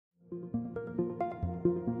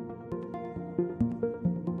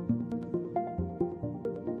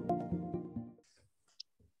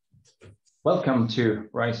Welcome to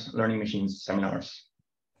RISE Learning Machines seminars.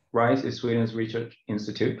 RISE is Sweden's research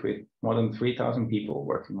institute with more than 3,000 people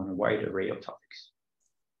working on a wide array of topics.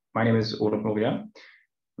 My name is Olof Mogren.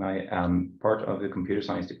 I am part of the computer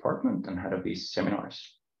science department and head of these seminars.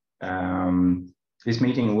 This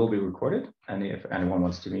meeting will be recorded, and if anyone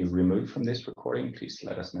wants to be removed from this recording, please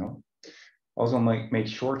let us know. Also, make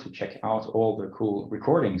sure to check out all the cool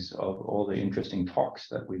recordings of all the interesting talks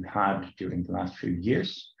that we've had during the last few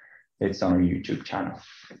years. It's on our YouTube channel.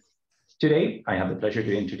 Today, I have the pleasure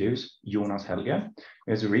to introduce Jonas Hellgren,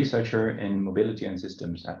 who is a researcher in mobility and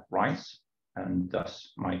systems at RISE, and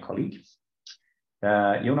thus my colleague.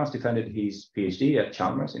 Jonas defended his PhD at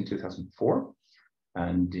Chalmers in 2004,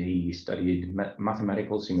 and he studied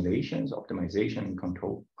mathematical simulations, optimization, and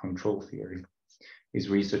control theory. His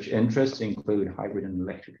research interests include hybrid and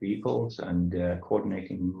electric vehicles and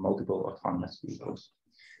coordinating multiple autonomous vehicles.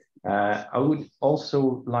 I would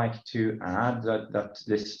also like to add that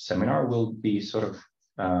this seminar will be sort of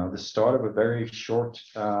the start of a very short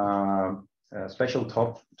special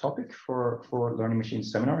topic for Learning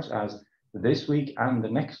Machines seminars, as this week and the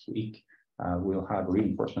next week we'll have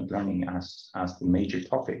reinforcement learning as the major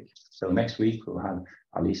topic. So next week we'll have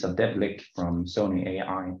Alisa Devlik from Sony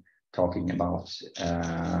AI talking about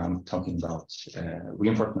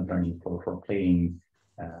reinforcement learning for playing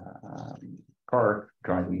car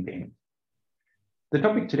driving game. The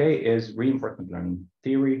topic today is reinforcement learning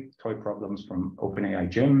theory, toy problems from OpenAI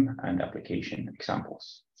Gym, and application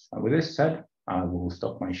examples. With this said, I will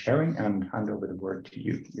stop my sharing and hand over the word to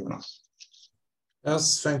you, Jonas.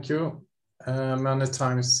 Yes, thank you. Many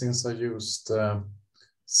times since I used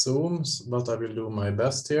Zooms, but I will do my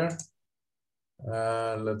best here.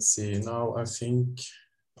 Let's see, now I think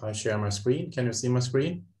I share my screen. Can you see my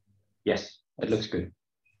screen? Yes, it looks good.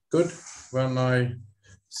 Good. When I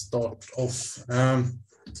start off,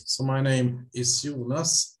 so my name is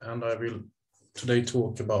Jonas, and I will today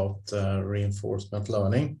talk about reinforcement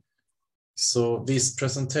learning. So this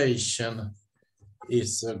presentation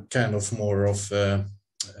is a kind of more of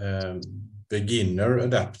beginner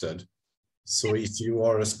adapted. So if you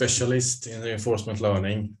are a specialist in reinforcement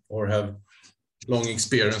learning or have long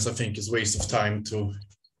experience, I think it's a waste of time to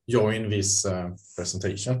join this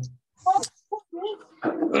presentation.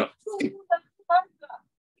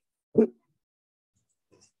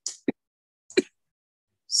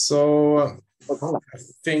 So I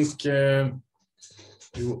think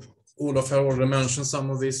Olof had already mentioned some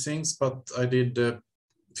of these things, but I did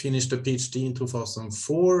finish the PhD in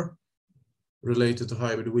 2004 related to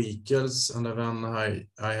hybrid vehicles, and then I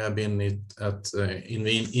have been in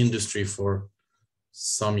the industry for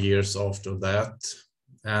some years after that.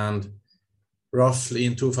 And roughly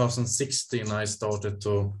in 2016, I started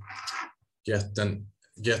to get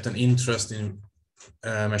an interest in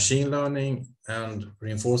machine learning and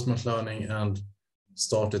reinforcement learning, and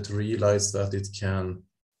started to realize that it can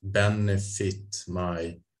benefit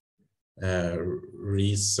my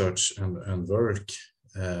research and work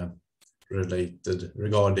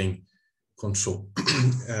regarding control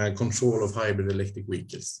of hybrid electric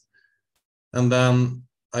vehicles. And then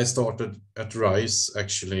I started at RISE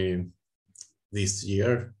actually this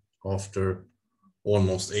year after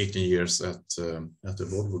almost 18 years at the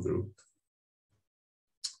Volvo Group.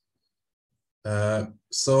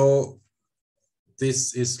 So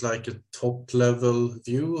this is like a top level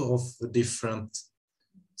view of the different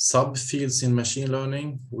subfields in machine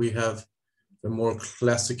learning. We have the more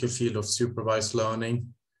classical field of supervised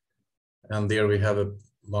learning, and there we have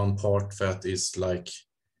one part that is like,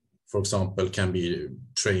 for example, can be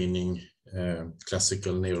training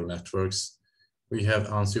classical neural networks. We have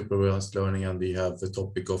unsupervised learning, and we have the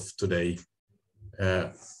topic of today,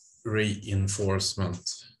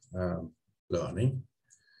 reinforcement learning.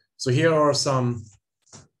 So here are some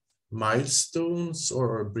milestones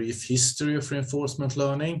or a brief history of reinforcement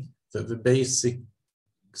learning.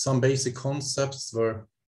 Some basic concepts were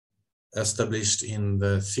established in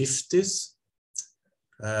the 50s,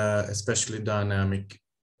 especially dynamic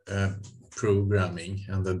programming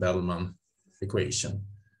and the Bellman equation.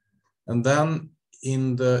 And then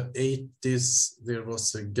in the 80s, there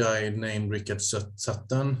was a guy named Richard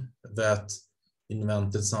Sutton that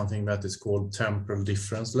invented something that is called temporal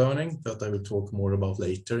difference learning, that I will talk more about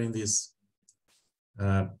later in this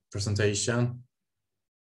presentation.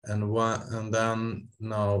 And then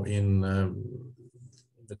now in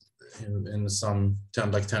some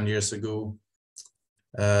 10 years ago,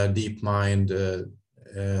 DeepMind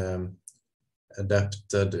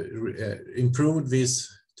improved this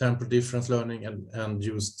temporal difference learning and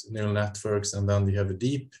used neural networks, and then we have a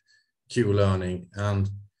deep Q learning, and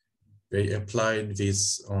we applied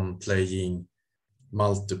this on playing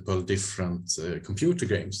multiple different computer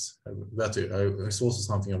games. That is also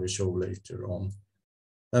something I will show later on.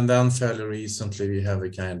 And then fairly recently, we have a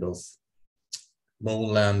kind of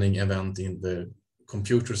moon landing event in the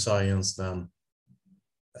computer science. Then,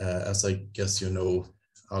 as I guess you know,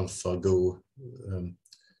 AlphaGo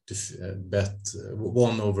bet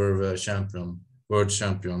won over the world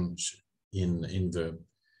champion in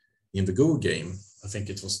the Go game. I think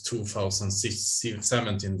it was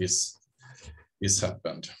 2017 this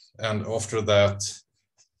happened. And after that,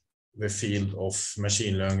 the field of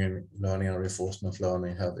machine learning and reinforcement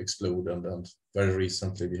learning have exploded. And very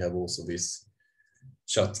recently, we have also this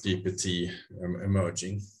ChatGPT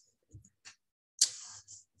emerging.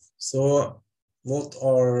 So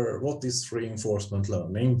what is reinforcement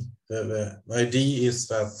learning? The idea is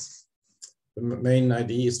that the main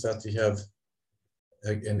idea is that we have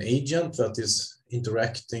an agent that is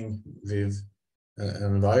interacting with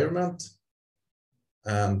an environment,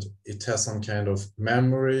 and it has some kind of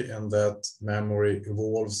memory, and that memory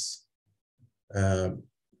evolves. Then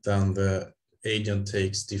the agent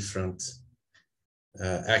takes different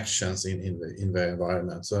actions in the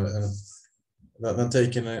environment. So when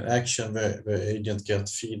taking an action, the agent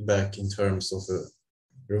gets feedback in terms of a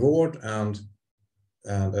reward and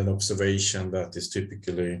an observation that is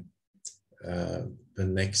typically the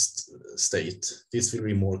next state. This will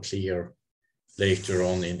be more clear later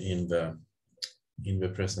on in the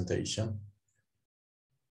presentation,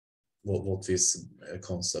 what these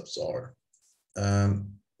concepts are.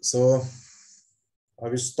 So I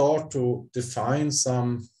will start to define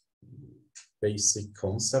some basic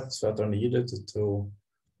concepts that are needed to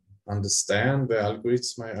understand the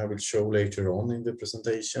algorithm I will show later on in the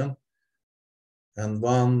presentation. And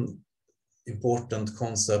one important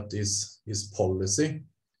concept is policy,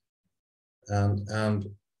 and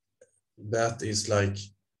that is like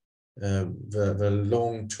the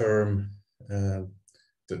long-term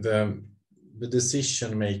the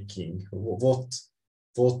decision making.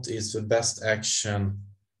 What is the best action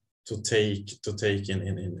to take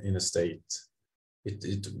in a state?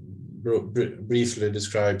 It briefly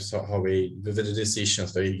describes how the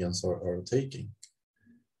decisions the agents are taking.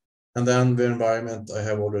 And then the environment I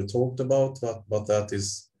have already talked about, but that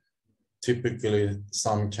is typically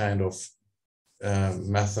some kind of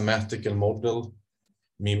mathematical model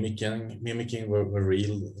mimicking the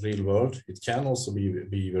real world. It can also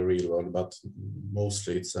be the real world, but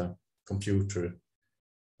mostly it's a computer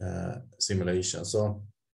simulation. So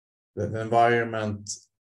the environment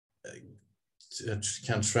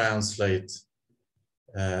can translate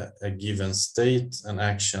a given state and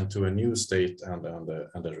action to a new state and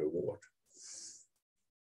a reward.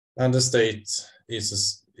 And the state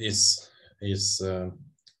is a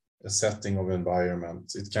setting of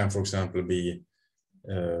environment. It can, for example, be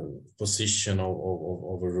position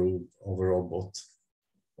of a robot,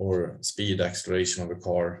 or speed, acceleration of a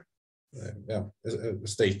car. A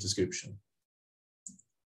state description.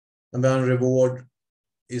 And then reward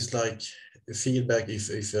is like feedback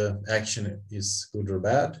if action is good or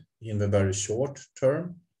bad in the very short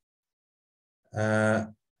term.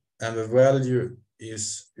 And the value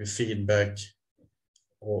is a feedback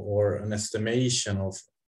or an estimation of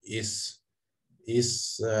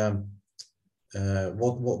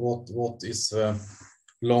what is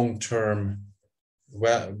long-term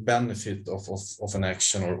benefit of an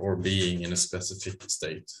action or being in a specific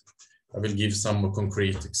state. I will give some more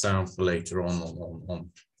concrete example later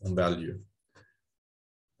on value.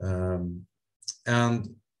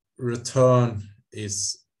 And return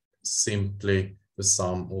is simply the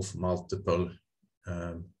sum of multiple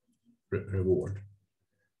reward.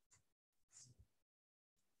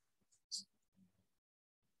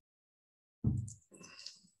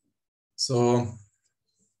 So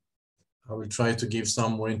I will try to give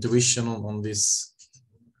some more intuition on these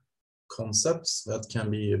concepts that can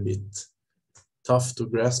be a bit tough to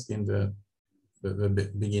grasp in the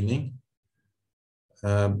beginning.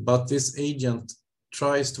 But this agent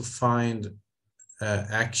tries to find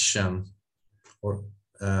action, or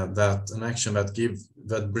an action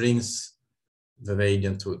that brings the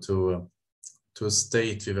agent to a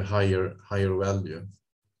state with a higher value.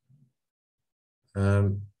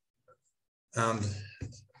 And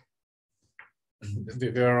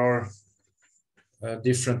there are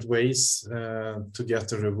different ways to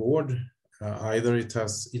get a reward. Either it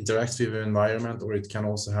has interacts with the environment, or it can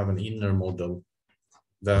also have an inner model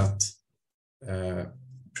that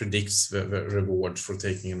predicts the reward for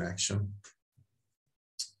taking an action.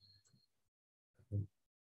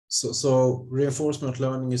 So reinforcement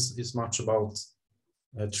learning is much about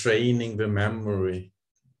training the memory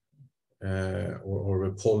or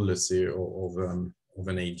a policy of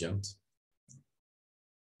an agent.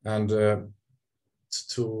 And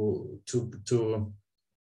to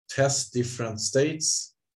test different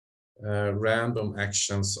states, random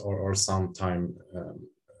actions are sometimes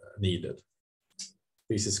needed.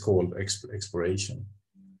 This is called exploration.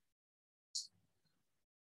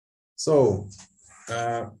 So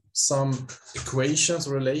some equations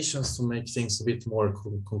or relations to make things a bit more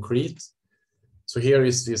concrete. So here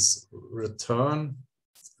is this return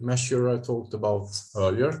measure I talked about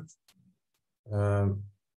earlier.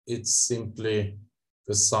 It's simply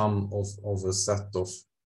the sum of a set of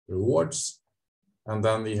rewards. And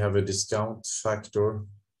then we have a discount factor.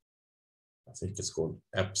 I think it's called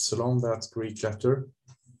epsilon, that Greek letter.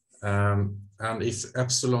 And if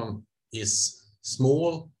epsilon is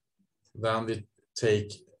small, then we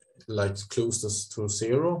take like close to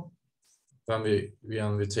 0. Then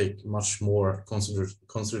we take much more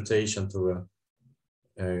consideration to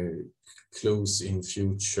a close in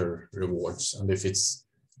future rewards. And if it's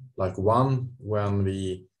like 1, when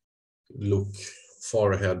we look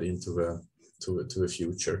far ahead into the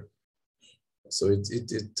future. So it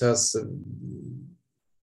has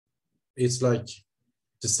it's like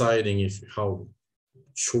deciding how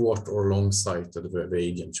short or long-sighted the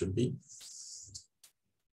agent should be.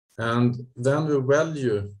 And then the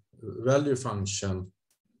value function,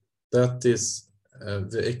 that is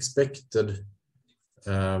the expected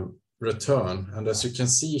return. And as you can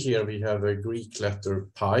see here, we have a Greek letter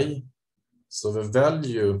pi. So the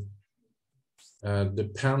value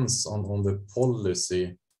depends on the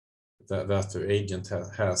policy that the agent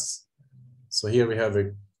has. So here we have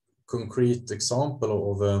a concrete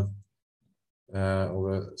example of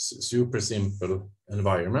a super simple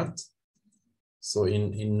environment. So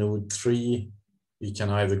in node 3, we can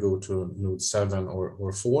either go to node 7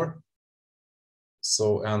 or 4.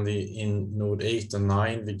 So, and in node 8 and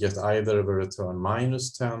 9, we get either the return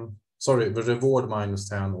the reward minus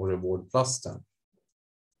 10 or reward plus 10.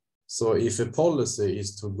 So if a policy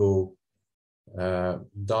is to go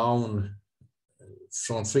down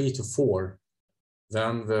from 3 to 4,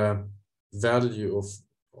 then the value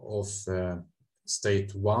of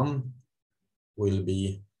state 1 will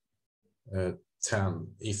be 10.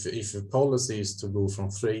 If a policy is to go from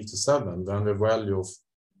 3 to 7, then the value of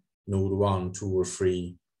node 1, 2, or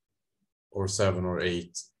 3, or 7 or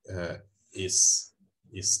 8 is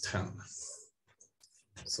 10.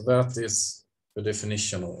 So that is the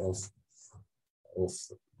definition of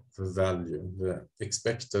the value, the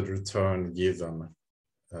expected return given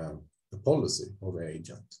the policy of the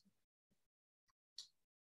agent.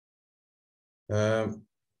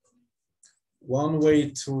 One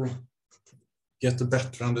way to get a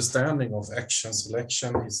better understanding of action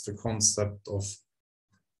selection is the concept of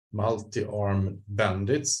multi-arm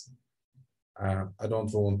bandits. We're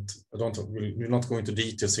not going into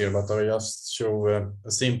details here, but I just show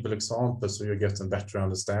a simple example so you get a better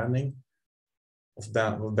understanding of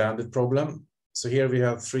bandit problem. So here we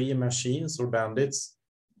have 3 machines or bandits,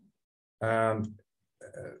 and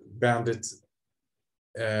bandit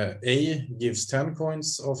A gives 10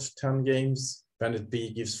 coins of 10 games, bandit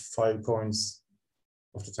B gives 5 coins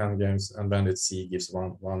of the 10 games, and bandit C gives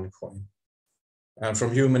one coin. And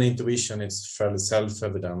from human intuition, it's fairly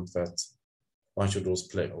self-evident that one should also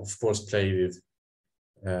play with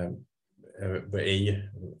the A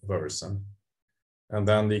version. And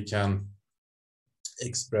then we can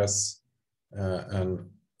express an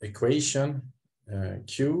equation,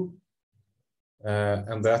 Q,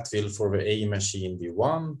 and that will for the A machine be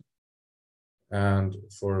 1, and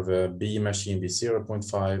for the B machine be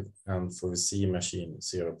 0.5, and for the C machine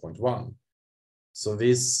 0.1. So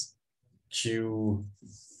this Q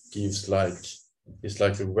gives is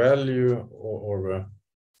like a value or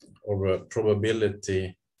a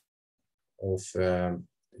probability of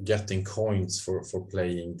getting coins for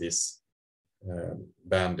playing this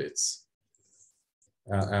bandits,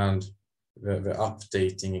 and the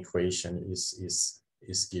updating equation is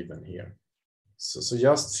given here. So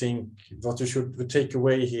just think what you should take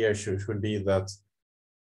away here should be that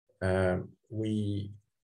we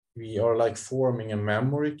are like forming a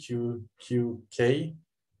memory QK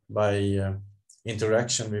by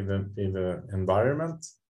interaction with the environment,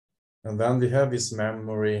 and then we have this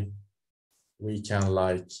memory. We can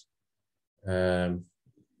like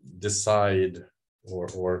decide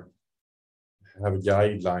or have a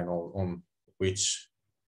guideline on which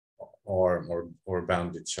arm or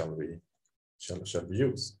bandit shall we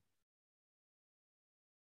use.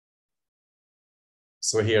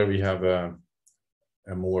 So here we have a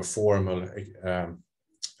more formal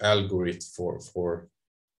algorithm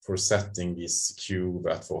for setting this Q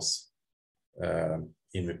that was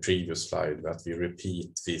in the previous slide, that we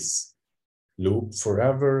repeat this loop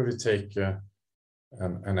forever. We take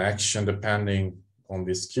an action depending on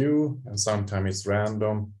this queue, and sometimes it's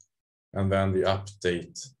random, and then we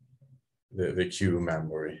update the queue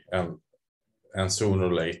memory, and sooner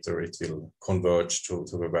or later it will converge to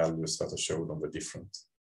the values that are shown on the different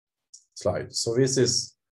slides. So this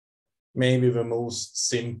is maybe the most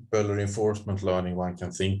simple reinforcement learning one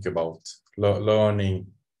can think about, learning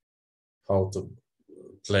how to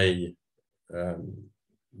play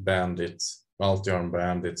bandits, multi-arm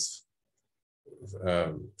bandits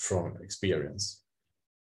from experience.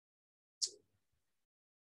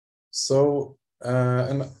 So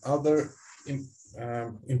another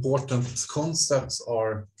important concepts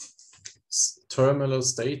are terminal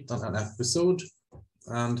state and an episode.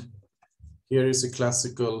 And here is a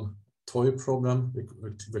classical toy problem,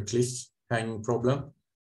 the cliff hanging problem.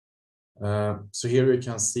 So here we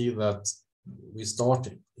can see that we start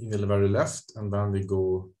in the very left and then we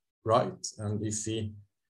go right. And if we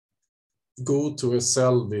go to a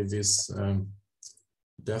cell with this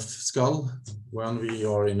death skull, when we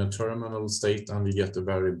are in a terminal state, and we get a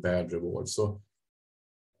very bad reward. So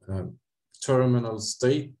terminal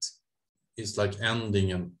state is like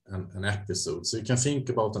ending an episode. So you can think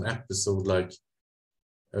about an episode like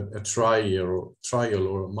a trial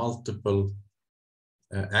or multiple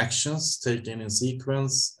actions taken in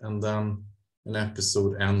sequence, and then an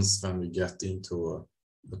episode ends when we get into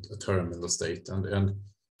a terminal state. And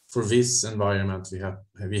for this environment,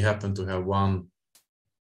 we happen to have one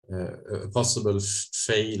a possible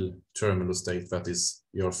fail terminal state, that is,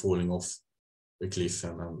 we are falling off the cliff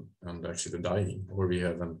and actually dying, or we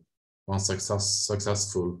have one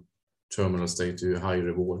successful terminal state to a high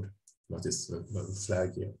reward. That is the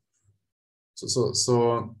flag here. So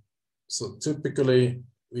typically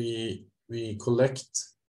we collect,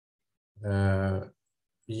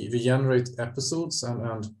 we generate episodes,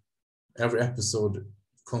 and every episode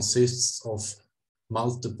consists of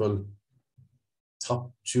multiple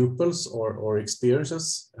tuples or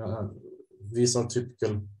experiences. These are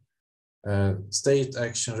typical state,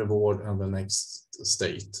 action, reward, and the next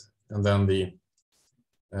state. And then we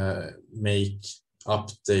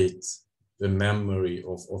update the memory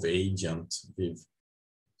of agent with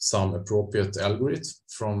some appropriate algorithm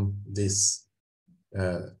from these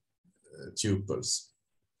tuples.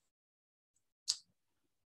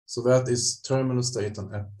 So that is terminal state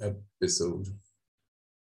and episode.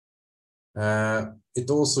 It's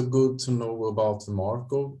also good to know about the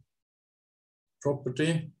Markov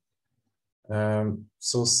property.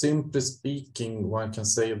 So simply speaking, one can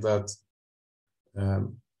say that a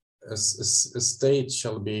state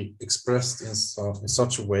shall be expressed in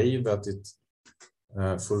such a way that it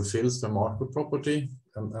fulfills the Markov property,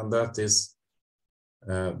 and that is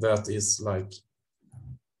like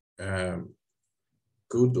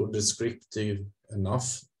good or descriptive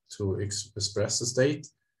enough to express a state.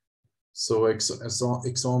 So a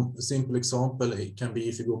simple example, it can be,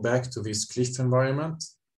 if you go back to this cliff environment,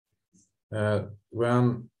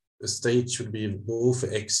 when a state should be both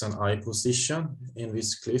X and Y position in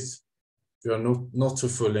this cliff, we are not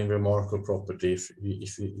fulfilling the Markov property if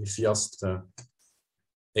just the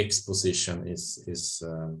X position is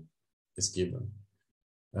given,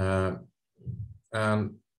 and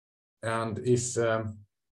if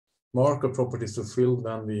Markov property is fulfilled,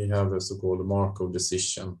 then we have a so-called Markov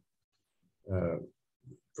decision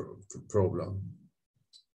problem.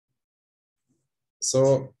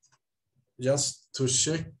 So just to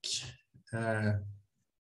check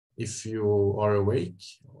if you are awake,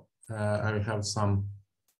 I have some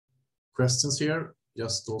questions here,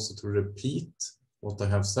 just also to repeat what I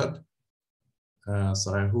have said.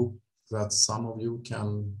 So I hope that some of you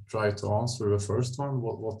can try to answer the first one.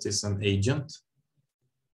 What is an agent?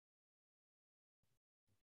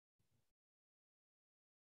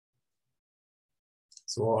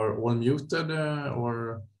 So are all muted,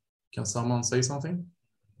 or can someone say something?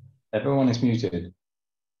 Everyone is muted.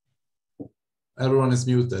 Everyone is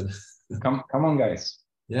muted. Come on, guys.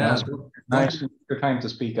 Yeah. Nice your time to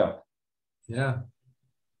speak up. Yeah.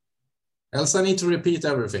 Else I need to repeat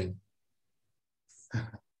everything.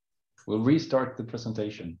 We'll restart the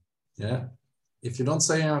presentation. Yeah. If you don't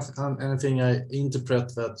say anything, I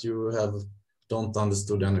interpret that you don't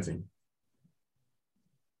understood anything.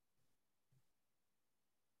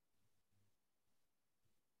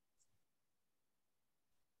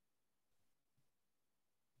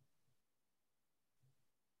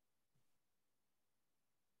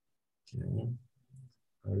 Okay.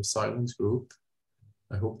 A silent group.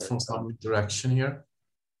 I hope for some interaction here.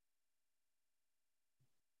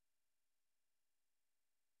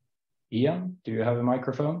 Ian, do you have a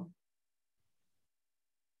microphone?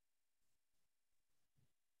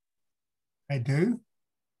 I do.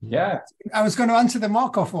 Yeah. I was going to answer the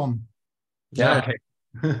Markov one. Yeah. Okay.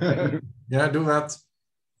 Yeah, do that.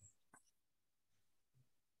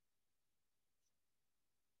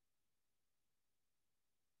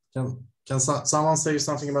 Can someone say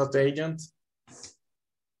something about the agent?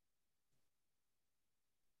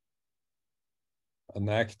 An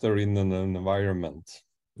actor in an environment.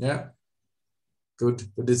 Yeah, good.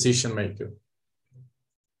 The decision maker.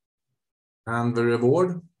 And the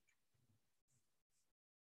reward?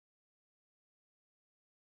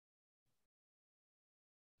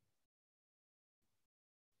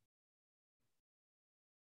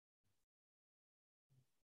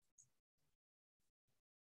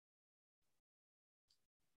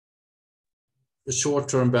 The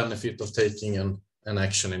short-term benefit of taking an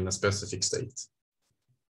action in a specific state.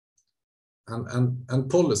 And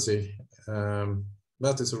policy,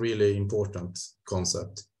 that is a really important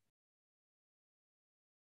concept.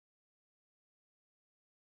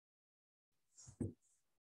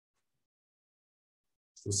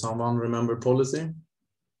 Does someone remember policy?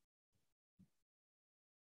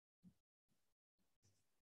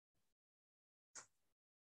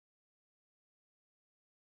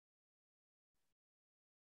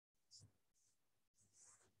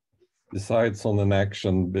 Decides on an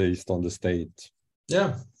action based on the state.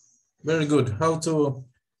 Yeah, very good. How to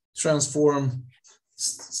transform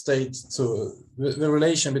state to the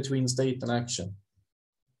relation between state and action.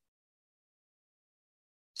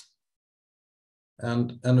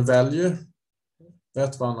 And value,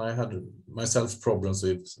 that one I had myself problems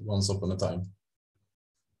with once upon a time.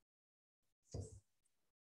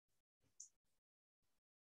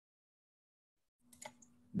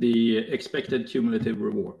 The expected cumulative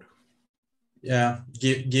reward. Yeah,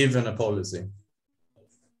 given a policy.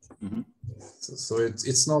 Mm-hmm. So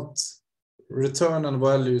it's not, return and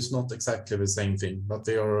value is not exactly the same thing, but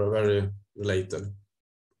they are very related.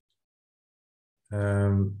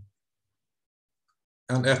 An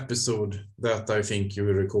episode that I think you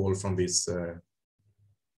will recall from this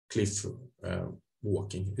cliff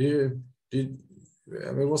walking. There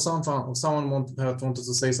was someone that wanted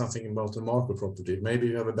to say something about the Markov property. Maybe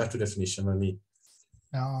you have a better definition than me.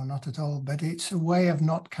 No, not at all. But it's a way of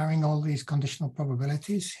not carrying all these conditional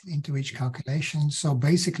probabilities into each calculation. So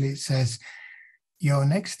basically it says your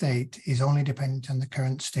next state is only dependent on the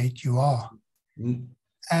current state you are. Mm.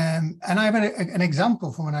 And I have an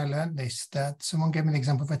example from when I learned this, that someone gave me an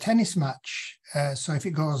example of a tennis match. So if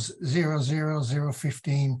it goes 0-0,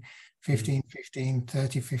 0-15, 15-15,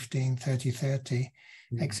 30-15, 30-30,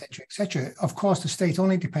 etc., etc. Of course, the state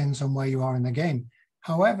only depends on where you are in the game.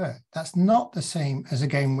 However, that's not the same as a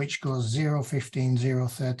game which goes 0-15,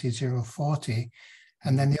 0-30, 0-40,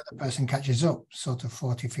 and then the other person catches up, sort of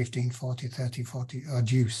 40-15, 40-30, 40, or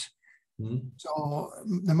deuce. Mm. So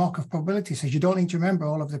the Markov probability says you don't need to remember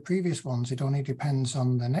all of the previous ones. It only depends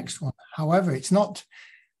on the next one. However, it's not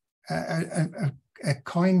a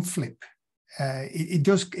coin flip.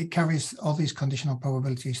 It carries all these conditional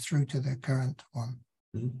probabilities through to the current one.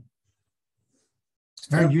 Mm. It's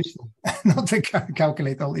very useful not to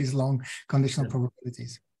calculate all these long conditional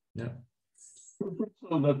probabilities. Yeah.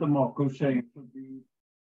 So that the Markov chain should be.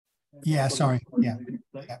 Yeah, sorry. Yeah.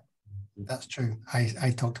 That's true.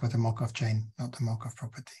 I talked about the Markov chain, not the Markov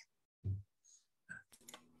property.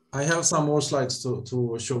 I have some more slides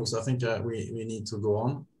to show, so I think we need to go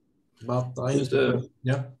on. But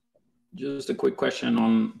Just a quick question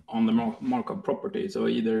on the Markov property. So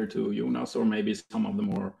either to Jonas or maybe some of the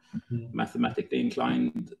more mathematically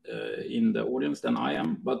inclined in the audience than I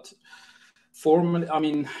am. But formally, I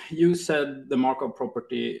mean, you said the Markov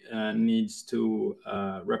property needs to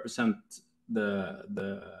represent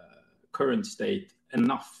the current state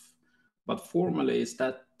enough. But formally, is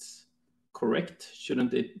that correct?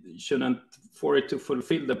 Shouldn't for it to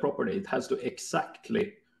fulfill the property, it has to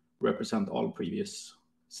exactly represent all previous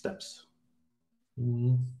steps?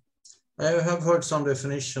 I have heard some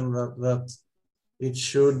definition that it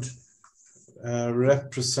should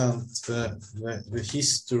represent the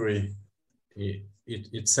history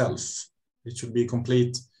itself. It should be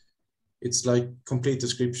complete. It's like complete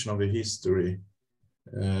description of the history.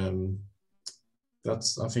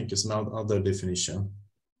 That's, I think, is another definition.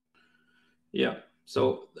 Yeah.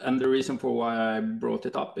 So, and the reason for why I brought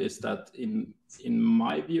it up is that in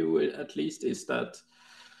my view, at least, is that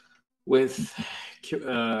with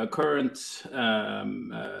current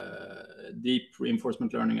deep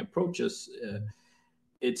reinforcement learning approaches,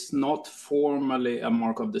 it's not formally a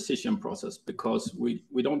Markov decision process, because we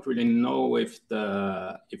don't really know if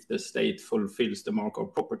the state fulfills the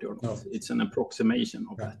Markov property or not. No. It's an approximation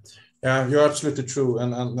of that. Yeah, you're absolutely true.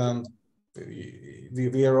 And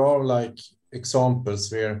we are all like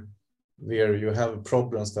examples where you have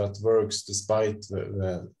problems that works despite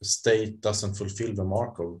the state doesn't fulfill the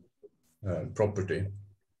Markov property.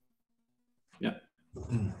 Yeah.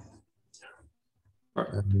 All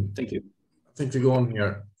right. Thank you. I think we go on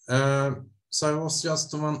here. So I was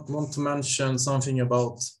just want to mention something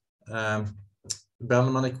about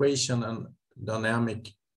Bellman equation and dynamic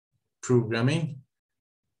programming.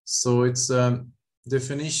 So it's a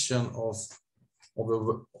definition of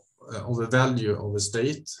a value of a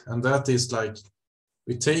state, and that is like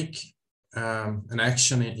we take an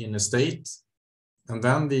action in a state, and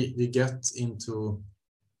then we get into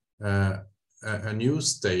a new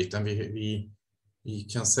state, and we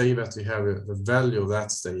can say that we have a value of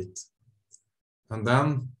that state, and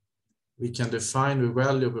then we can define the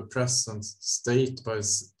value of a present state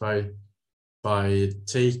by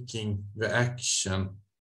taking the action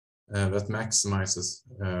that maximizes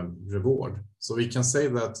reward. So we can say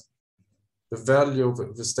that the value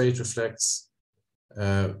of the state reflects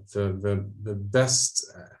the best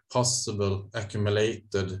possible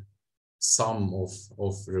accumulated sum of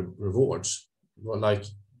rewards. Well, like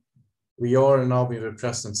we are now in the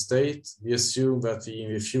present state, we assume that we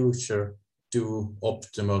in the future do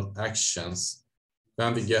optimal actions.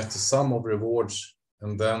 Then we get the sum of rewards,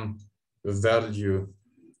 and then the value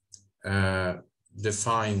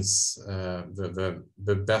defines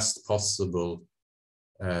the best possible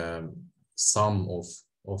sum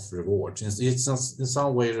of rewards. It's in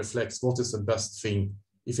some way reflects what is the best thing.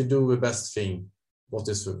 If you do the best thing, what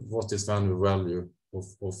is then the value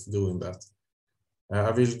of doing that?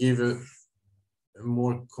 I will give a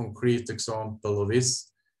more concrete example of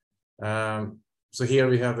this. So here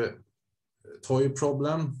we have a toy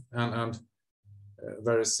problem and a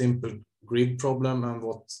very simple grid problem, and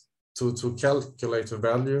what to calculate the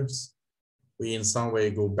values, we in some way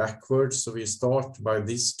go backwards. So we start by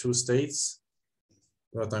these two states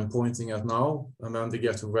that I'm pointing at now, and then we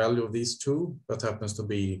get the value of these two, that happens to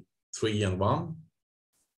be 3 and 1.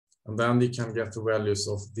 And then we can get the values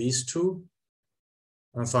of these two,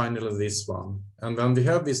 and finally this one. And when we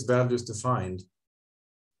have these values defined,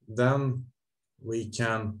 then we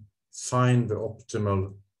can find the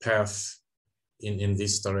optimal path in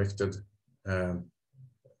this directed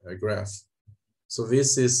graph. So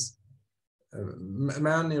this is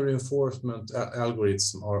many reinforcement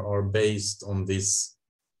algorithms are based on this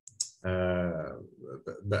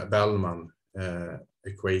Bellman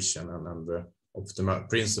equation and the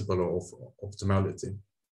principle of optimality.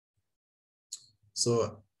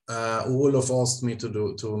 So Olof asked me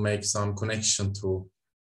to make some connection to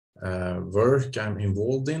work I'm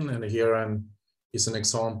involved in, and here is an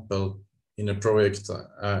example in a project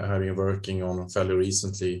I've been working on fairly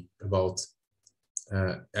recently about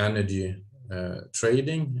energy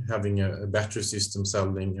trading, having a battery system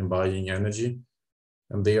selling and buying energy.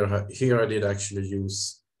 And here I did actually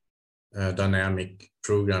use dynamic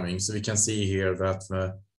programming. So we can see here that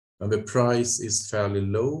when the price is fairly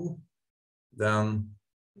low, then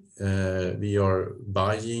we are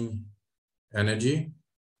buying energy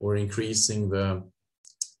or increasing the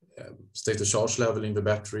state of charge level in the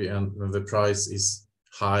battery, and when the price is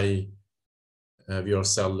high, we are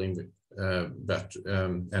selling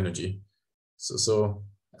energy. So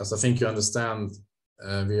as I think you understand,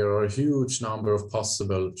 there are a huge number of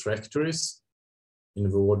possible trajectories in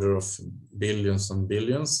the order of billions and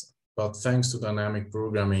billions, but thanks to dynamic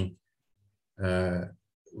programming,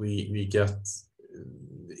 we get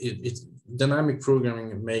dynamic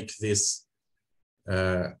programming make this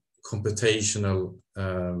computational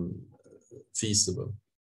feasible.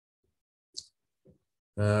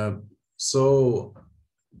 So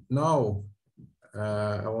now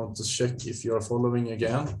I want to check if you are following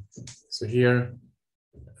again. So here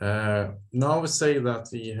now we say that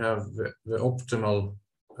we have the optimal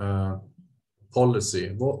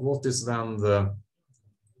policy. What is then the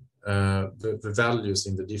values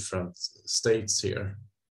in the different states here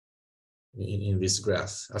in this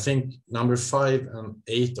graph? I think number 5 and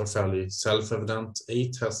 8 are fairly self-evident.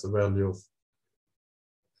 8 has the value of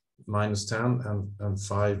 -10 and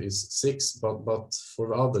 5 is 6, but for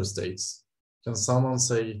the other states, can someone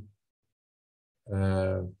say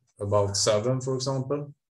about 7, for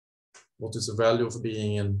example? What is the value of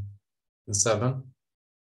being in 7,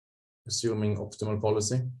 assuming optimal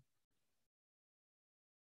policy?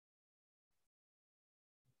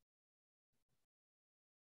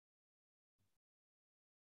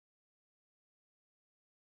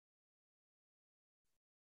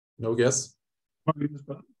 No guess? Minus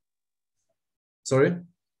 10. Sorry?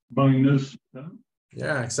 Minus 10.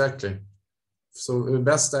 Yeah, exactly. So the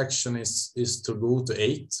best action is to go to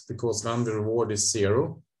 8, because then the reward is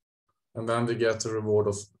 0. And then we get a reward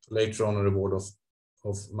of, later on, a reward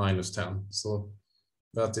of minus 10. So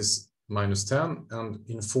that is minus 10. And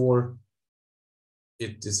in 4,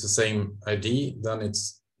 it is the same ID. Then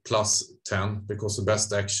it's plus 10, because the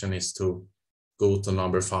best action is to go to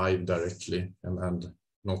number 5 directly and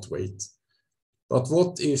not wait. But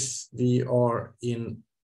what if we are in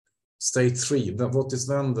state 3? What is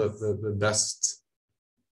then the best?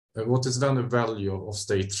 What is then the value of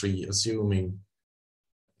state 3, assuming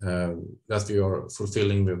that we are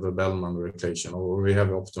fulfilling the Bellman equation, or we have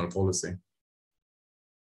optimal policy?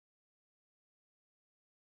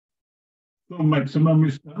 So maximum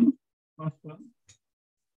is 10 plus 10.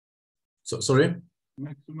 So, sorry?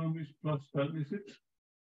 Maximum is plus 10, is it?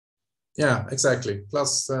 Yeah, exactly.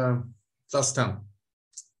 Plus 10.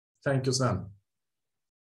 Thank you, Sven.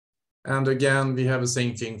 And again, we have the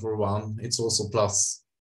same thing for 1. It's also plus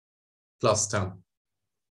 10.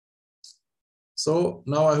 So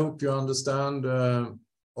now I hope you understand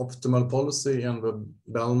optimal policy and the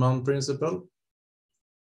Bellman principle.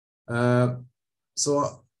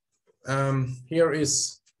 Here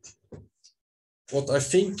is what I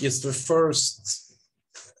think is the first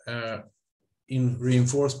in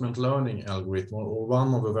reinforcement learning algorithm, or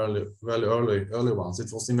one of the very early ones.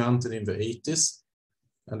 It was invented in the 80s,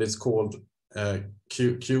 and it's called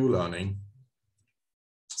Q learning.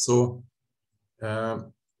 So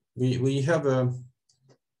we have a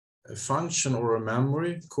function or a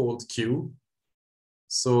memory called Q.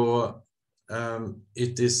 So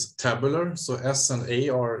it is tabular, so S and A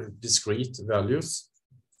are discrete values.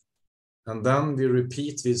 And then we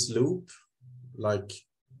repeat this loop like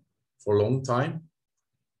for a long time.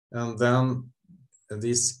 And then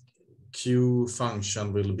this Q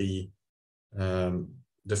function will be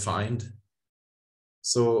defined.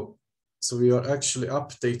 So we are actually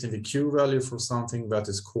updating the Q value for something that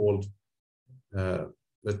is called the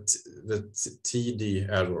TD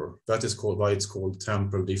error. That is called, why it's called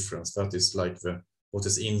temporal difference. That is like what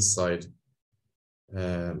is inside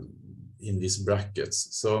in these brackets.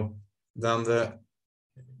 So then the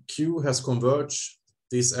Q has converged.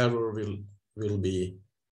 This error will be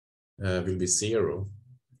 0.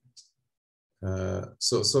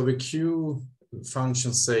 So the Q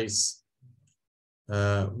function says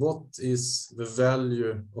what is the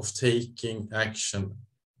value of taking action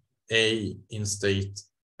A in state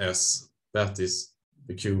S? That is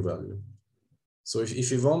the Q value. So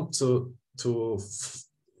if you want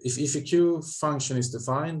if a Q function is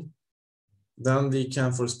defined, then we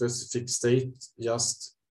can, for a specific state,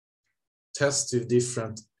 just test with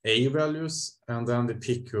different A values, and then we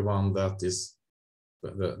pick the one that is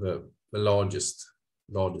the largest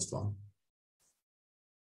one.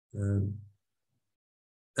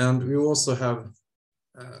 And we also have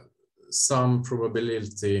some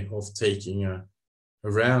probability of taking a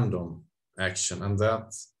random action, and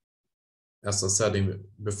that, as I said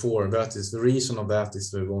before, that is the reason of that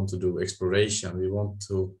is we want to do exploration. We want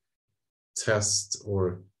to test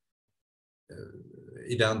or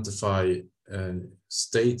identify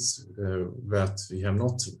states that we have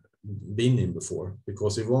not been in before,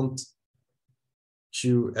 because we want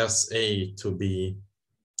QSA to be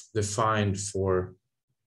defined for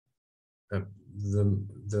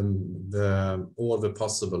all the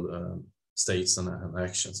possible states and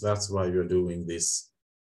actions. That's why we're doing this,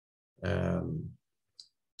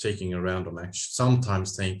 taking a random action,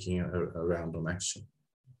 sometimes taking a random action.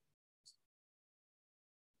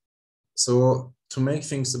 So to make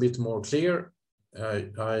things a bit more clear, we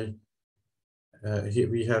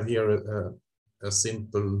have here a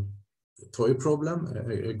simple toy problem,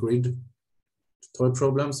 a grid toy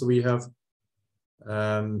problem. So we have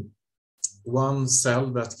one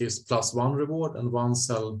cell that gives +1 reward, and one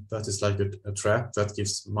cell that is like a trap that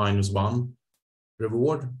gives -1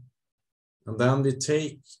 reward. And then we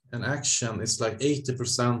take an action. It's like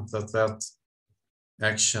 80% that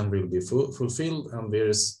action will be fulfilled, and there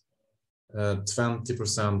is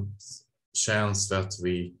 20% chance that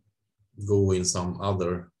we go in some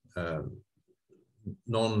other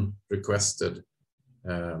non-requested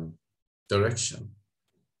direction.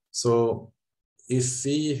 So if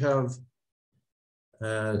we have,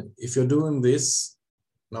 if you're doing this,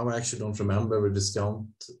 now I actually don't remember the discount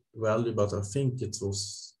value, but I think it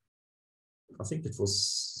was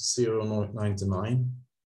 0.99.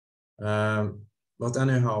 But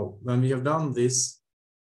anyhow, when we have done this,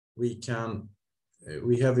 we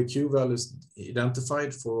have the Q values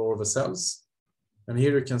identified for all the cells, and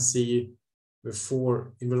here you can see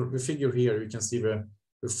in the figure here, you can see the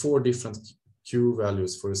 4 different Q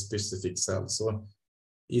values for a specific cell. So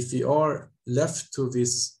if we are left to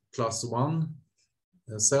this +1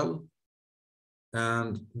 cell,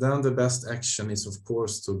 and then the best action is of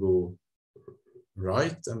course to go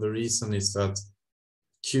right, and the reason is that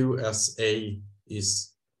QSA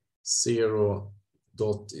is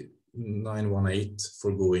 0.918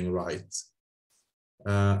 for going right,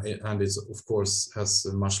 and it of course has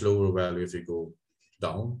a much lower value if you go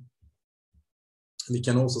down. We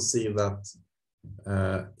can also see that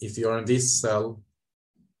if you are in this cell,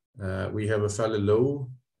 we have a fairly low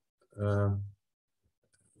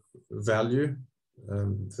value.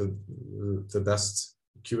 The best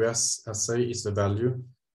QSA is the value,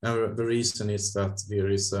 and the reason is that there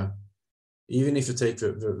is a, even if you take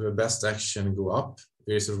the best action and go up,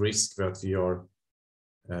 there is a risk that we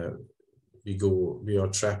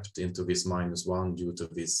are trapped into this -1 due to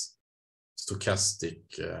this stochastic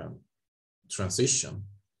transition.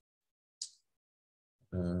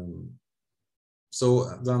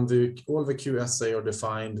 So then all the QSA are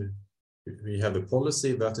defined. We have a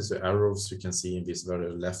policy, that is the arrows you can see in these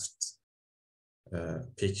very left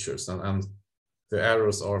pictures, and the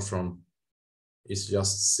arrows are is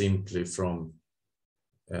just simply from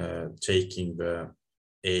taking the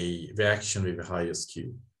action with the highest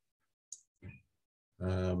Q.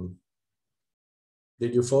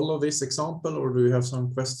 Did you follow this example, or do you have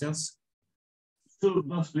some questions? So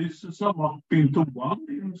does this sum up into 1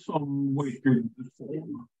 in some weighted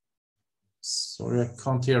form? Sorry, I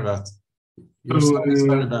can't hear that. Your sound is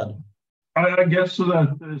very bad. I guess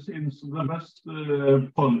that since the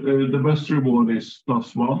best reward is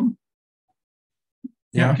 +1,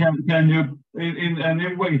 yeah. Can you in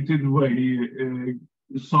any weighted way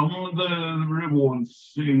sum the rewards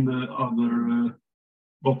in the other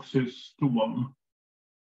boxes to 1?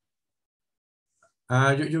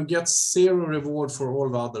 You get 0 reward for all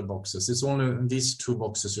the other boxes. It's only in these 2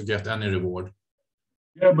 boxes you get any reward.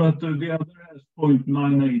 Yeah, but the other has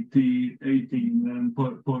 0.918 and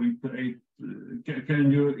 0.8.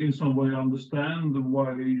 Can you in some way understand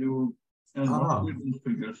why you end up with these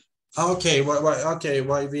figures? Okay,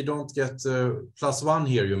 why we don't get +1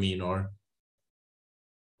 here, you mean, or?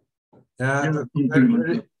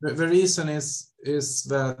 The reason is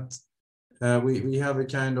that we have a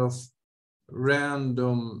kind of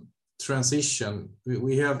random transition.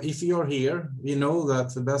 We have, if you're here, we know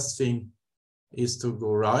that the best thing is to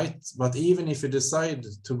go right, but even if you decide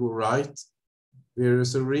to go right, there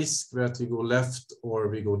is a risk that we go left or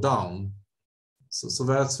we go down. So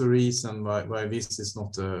that's the reason why this is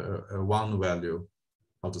not a 1 value,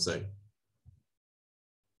 how to say.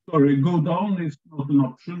 Sorry, go down is not an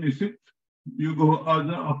option, is it? You go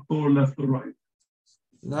either up or left or right.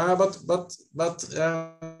 No, but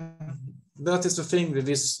that is the thing with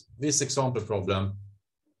this example problem.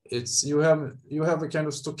 It's you have a kind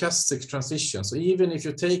of stochastic transition. So even if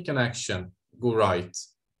you take an action, go right,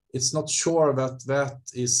 it's not sure that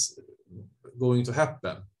is going to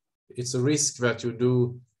happen. It's a risk that you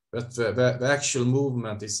do, that the actual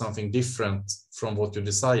movement is something different from what you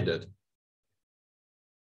decided.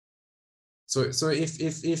 So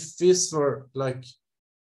if this were like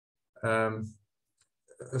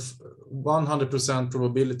 100%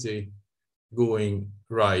 probability going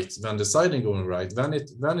right, then deciding going right, then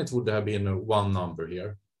it would have been a 1 number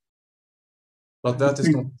here. But that is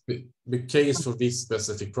not the case for this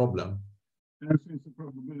specific problem. And since the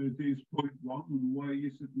probability is 0.1, why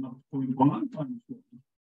is it not 0.1 times 1?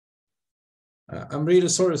 I'm really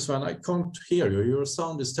sorry, Sven, I can't hear you. Your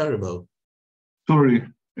sound is terrible. Sorry.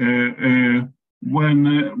 Why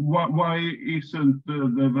isn't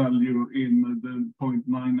the value in the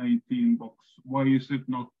 0.918 box? Why is it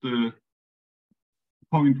not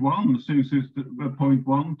 0.1, since it's the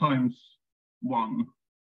 0.1 times 1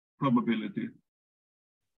 probability?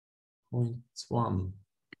 0.1.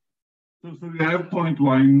 So you have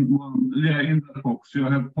 0.1, yeah, in that box you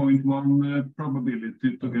have 0.1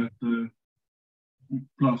 probability to get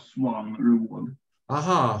 +1 reward.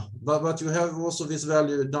 Aha, but you have also this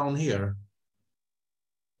value down here.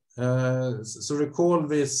 So recall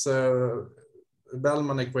this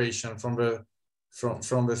Bellman equation from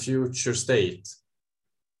the future state.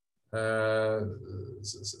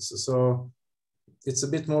 So it's a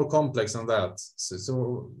bit more complex than that.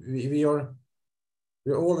 So we are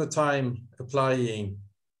all the time applying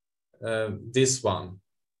this one.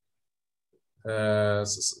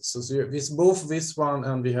 So it's both this one,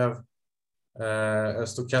 and we have a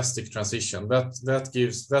stochastic transition. That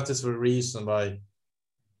is the reason why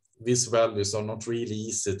these values are not really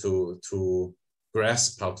easy to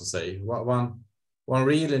grasp, how to say. one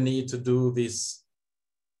really need to do these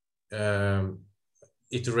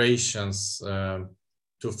iterations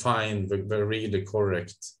to find the really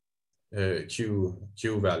correct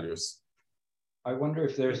Q values. I wonder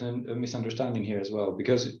if there's a misunderstanding here as well,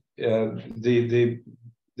 because the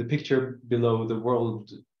picture below the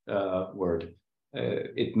world word,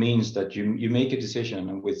 it means that you make a decision,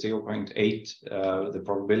 and with 0.8, the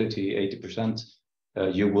probability 80%,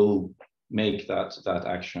 you will make that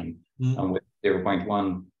action, and with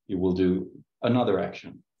 0.1, you will do another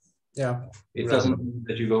action. Yeah, it doesn't mean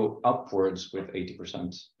that you go upwards with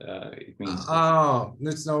 80%. It means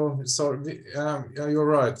no. Sorry, you're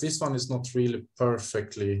right. This one is not really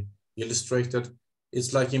perfectly illustrated.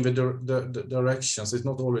 It's like in the directions. It's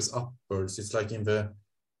not always upwards. It's like in the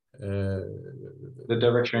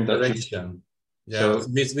direction that direction. Yeah, so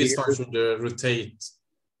this one should rotate.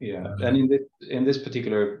 Yeah, and in this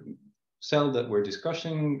particular cell that we're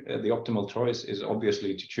discussing, the optimal choice is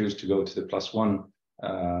obviously to choose to go to the +1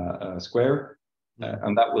 square,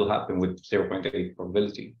 and that will happen with 0.8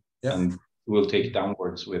 probability. Yeah. And we'll take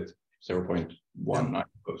downwards with 0.1, yeah. I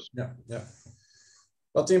suppose. Yeah, yeah.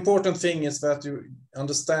 But the important thing is that you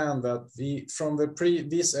understand that from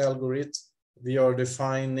this algorithm, we are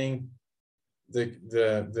defining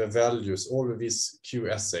the values, all of this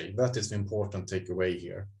QSA. That is the important takeaway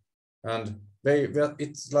here. And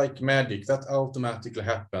it's like magic. That automatically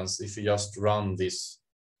happens if you just run this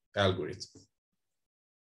algorithm.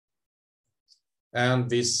 And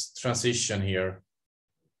this transition here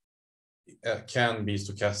can be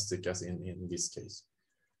stochastic, as in this case.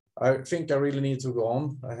 I think I really need to go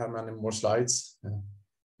on. I have many more slides.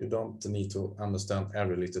 You don't need to understand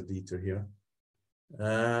every little detail here.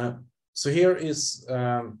 So here is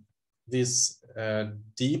this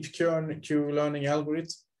deep Q learning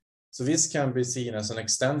algorithm. So this can be seen as an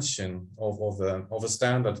extension of a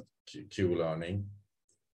standard Q learning.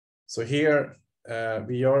 So here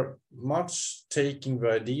we are much taking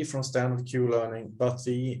the idea from standard Q learning, but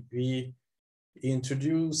we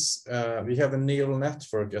introduce, we have a neural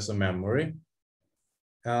network as a memory,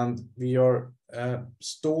 and we are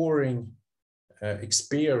storing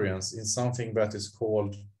experience in something that is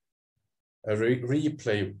called a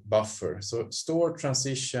replay buffer. So store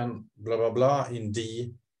transition, blah, blah, blah in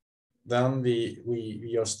D. Then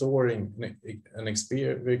we are storing an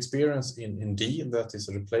experience in D, that is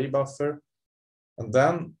a replay buffer. And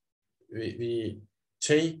then we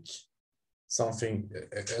take something,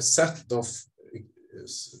 a set of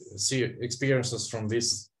experiences from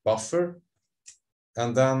this buffer,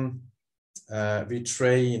 and then we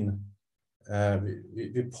train,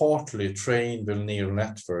 we partly train the neural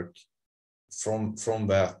network from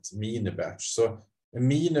that mini batch. So a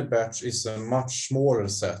mini batch is a much smaller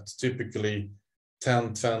set, typically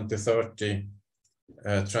 10, 20, 30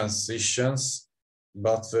 transitions,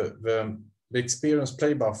 but the experience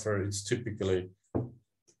play buffer is typically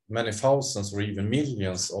many thousands or even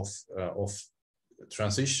millions of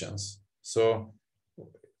transitions. So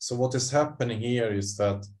what is happening here is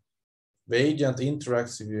that the agent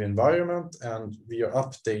interacts with the environment, and we are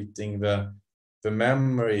updating the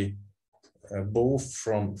memory both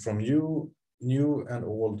from new and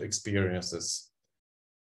old experiences.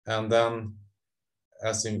 And then,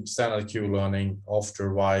 as in standard Q learning, after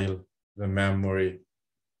a while, the memory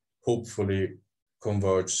hopefully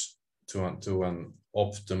converge to an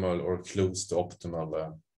optimal or close to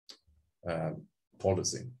optimal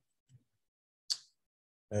policy.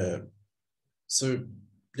 So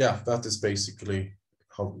yeah, that is basically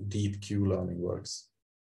how deep Q learning works.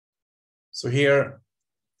 So here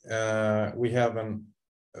we have a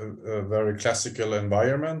very classical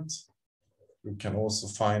environment. You can also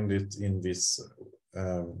find it in this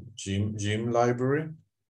gym library.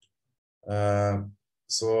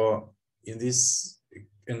 So in this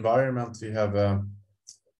environment, we have a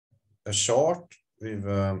chart with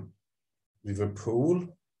a pool.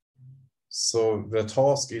 So the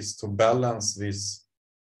task is to balance this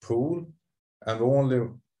pool, and the only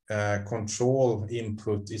control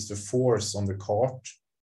input is the force on the cart.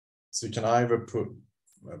 So you can either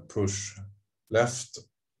push left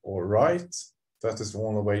or right. That is the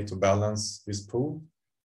only way to balance this pool.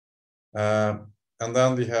 And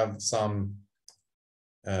then we have some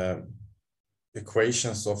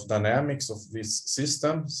equations of dynamics of this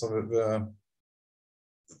system. So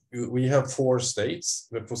we have 4 states: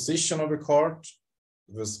 the position of the cart,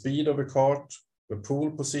 the speed of the cart, the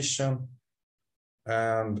pool position,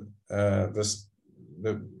 and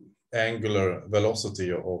the angular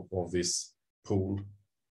velocity of this pool.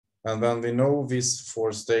 And when we know these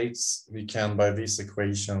 4 states, we can, by these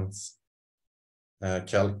equations,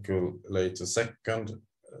 calculate the second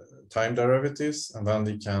time derivatives, and then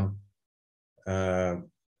we can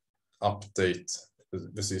update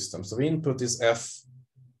the system. So the input is f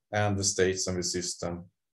and the states of the system.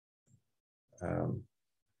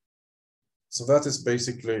 So that is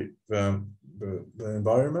basically the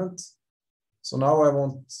environment. So now I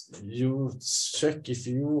want you to check if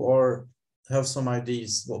you have some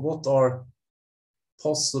ideas. What are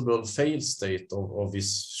possible fail state of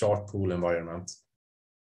this shard pool environment?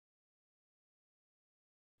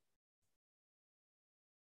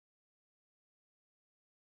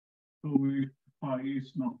 So if pi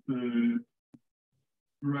is not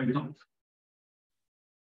right up.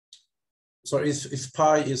 So if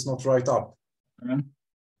pi is not right up?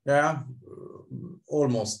 Yeah,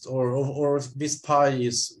 almost. Or if this pi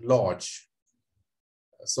is large.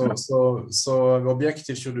 So the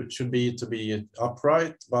objective should be to be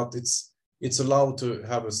upright, but it's allowed to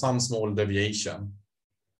have some small deviation.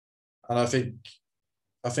 And I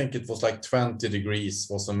think it was like 20 degrees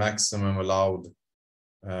was the maximum allowed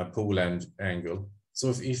pool angle. So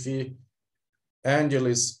if the angle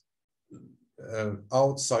is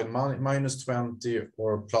outside minus 20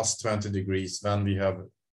 or plus 20 degrees, then we have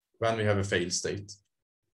a fail state.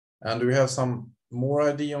 And do we have some more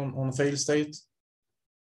idea on fail state?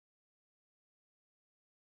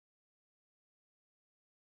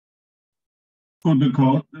 Could the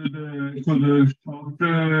chart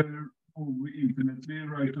move infinitely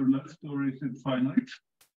right or left, or is it finite?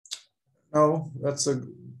 No, that's a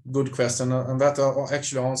good question, and that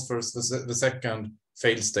actually answers the second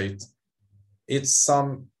fail state. It's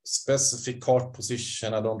some specific cart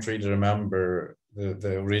position. I don't really remember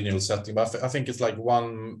the original setting, but I think it's like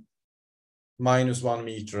minus 1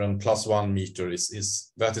 meter and plus 1 meter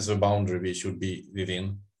is a boundary we should be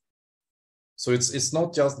within. So it's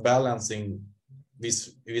not just balancing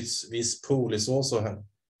this pool, is also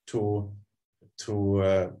to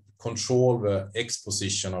control the X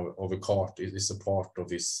position of a cart is a part of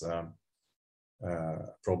this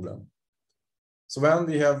problem. So when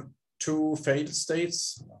we have two failed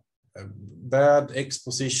states, bad X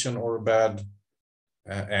position or bad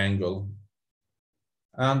angle.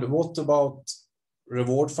 And what about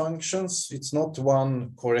reward functions? It's not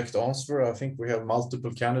one correct answer. I think we have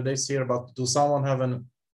multiple candidates here, but do someone have an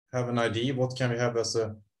idea what can we have as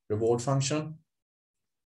a reward function?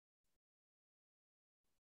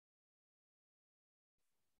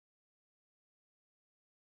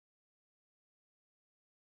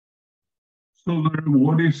 So the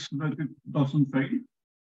reward is that it doesn't fail?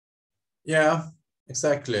 Yeah,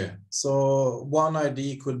 exactly. So one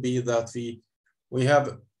idea could be that we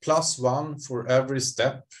have +1 for every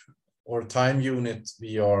step or time unit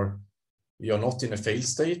we are not in a fail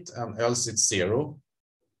state, and else it's 0.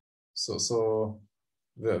 So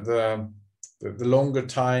the longer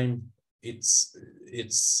time it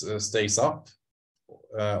stays up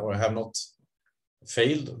or have not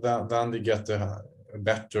failed, then we get a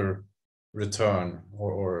better return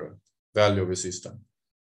or value of the system.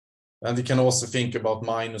 And we can also think about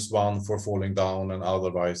 -1 for falling down and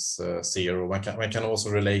otherwise 0. We can also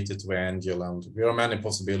relate it to angle, and there are many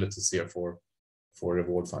possibilities here for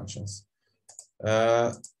reward functions.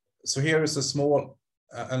 So here is a small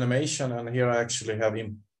animation, and here I actually have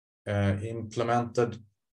implemented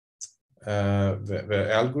the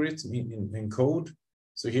algorithm in code.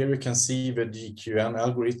 So here you can see the GQN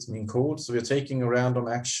algorithm in code. So we're taking a random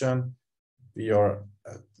action. We are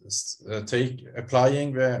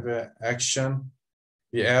applying the action,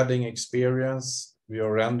 we're adding experience, we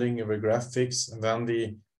are rendering the graphics, and then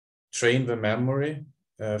we train the memory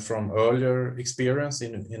from earlier experience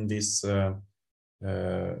in this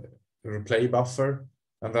replay buffer,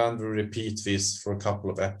 and then we repeat this for a couple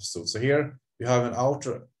of episodes. So here you have an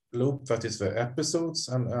outer loop that is the episodes,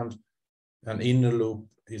 and an inner loop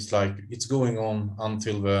is like it's going on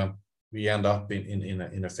until we end up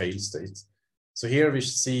in a fail state. So here we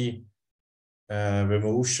see the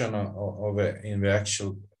motion in the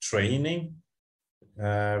actual training.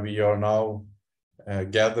 We are now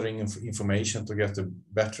gathering information to get a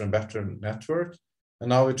better and better network. And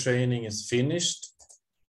now the training is finished.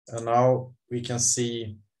 And now we can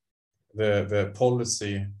see the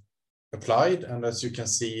policy applied. And as you can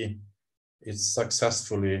see, it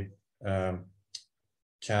successfully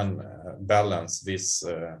can balance this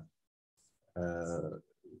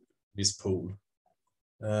pool.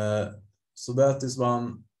 So that is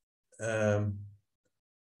one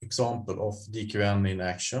example of DQN in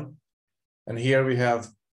action. And here we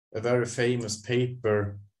have a very famous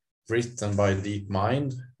paper written by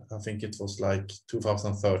DeepMind. I think it was like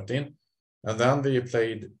 2013. And then we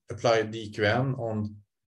applied DQN on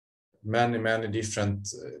many different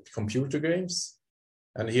computer games.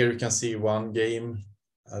 And here you can see one game,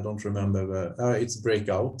 I don't remember, it's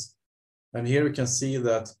Breakout. And here you can see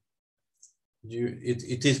that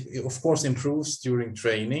it is, of course, improves during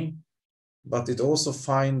training, but it also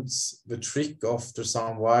finds the trick after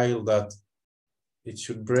some while that it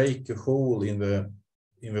should break a hole in the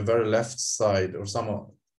very left side or some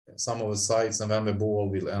of the sides, and then the ball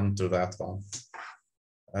will enter that one.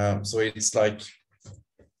 So it's like,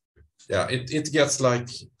 yeah, it gets like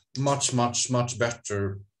much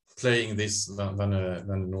better playing this than a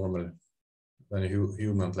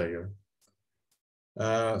human player.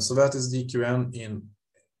 So that is DQN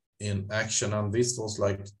in action, and this was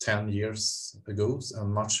like 10 years ago,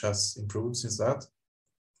 and much has improved since that.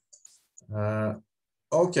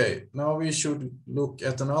 Okay, now we should look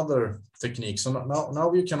at another technique. So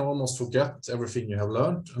now you can almost forget everything you have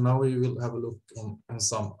learned, and now we will have a look on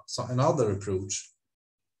another approach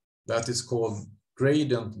that is called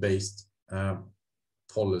gradient-based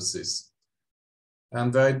policies.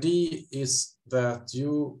 And the idea is that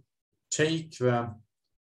you take the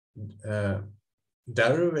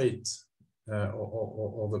derivative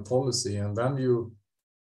of a policy, and then you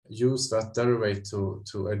use that derivative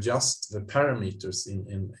to adjust the parameters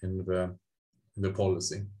in the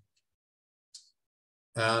policy.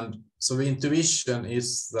 And so the intuition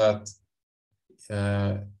is that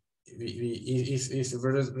if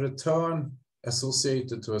the return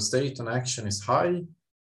associated to a state and action is high,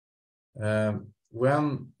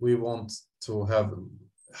 when we want to have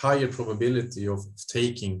higher probability of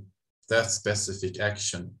taking that specific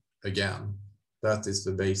action again, that is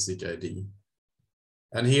the basic idea.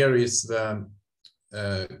 And here is the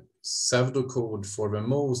pseudocode for the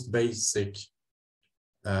most basic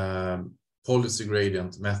policy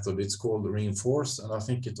gradient method. It's called reinforce, and I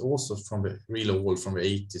think it also from the really old, from the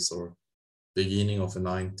 80s or beginning of the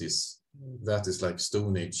 90s. That is like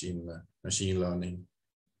Stone Age in machine learning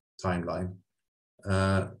timeline.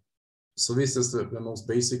 So this is the most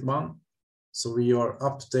basic one. So we are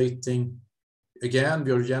updating, again,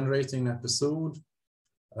 we are generating an episode,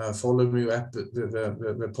 following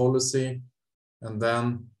the policy, and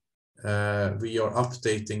then we are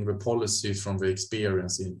updating the policy from the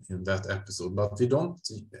experience in that episode. But we don't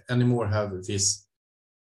anymore have this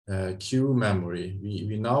queue memory.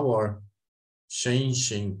 We now are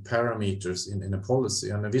changing parameters in a policy,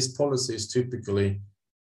 and this policy is typically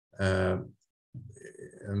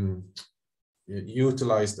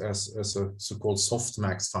utilized as a so-called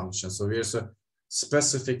softmax function. So there's a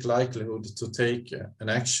specific likelihood to take an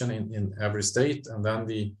action in every state, and then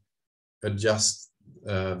we adjust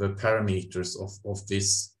the parameters of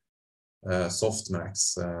this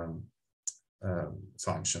softmax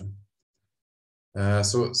function.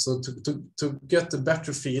 So to get a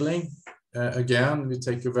better feeling, again, we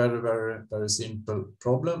take a very simple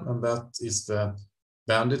problem, and that is the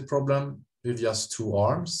bandit problem with just two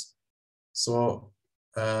arms. So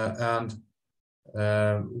one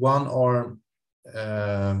arm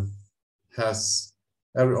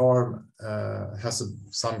every arm has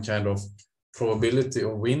some kind of probability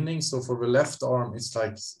of winning. So for the left arm, it's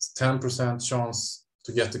like 10% chance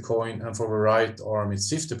to get the coin, and for the right arm, it's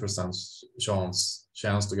 50% chance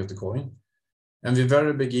to get the coin. And the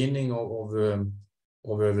very beginning of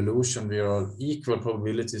evolution, there are equal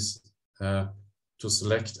probabilities to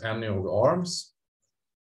select any of the arms.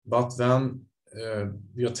 But then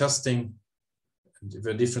we are testing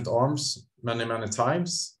the different arms many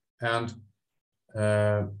times, and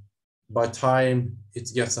by time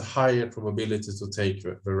it gets a higher probability to take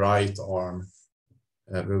the right arm,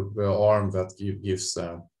 the arm that gives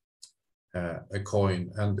a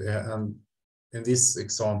coin. And in this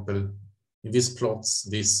example, in these plots,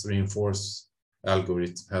 this reinforced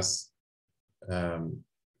algorithm has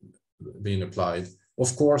been applied.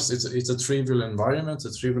 Of course, it's a trivial environment,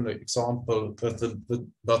 a trivial example,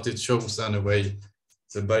 but it shows anyway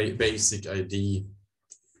the basic idea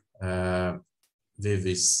with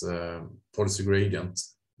this policy gradient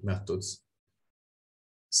methods.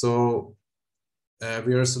 So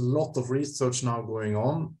there's a lot of research now going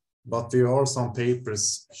on, but there are some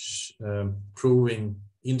papers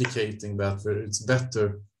indicating that it's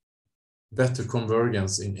better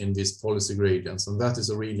convergence in these policy gradients, and that is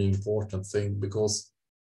a really important thing, because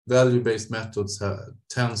value-based methods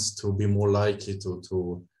tends to be more likely to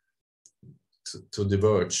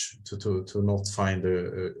diverge, to not find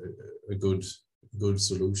a good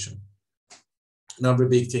solution. Another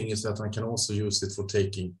big thing is that I can also use it for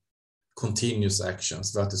taking continuous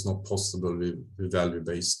actions. That is not possible with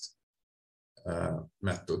value-based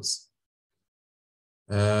methods.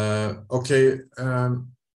 Okay,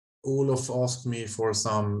 Olof asked me for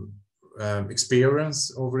some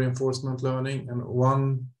experience of reinforcement learning, and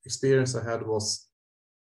one experience I had was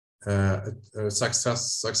a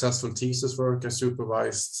successful thesis work I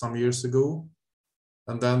supervised some years ago,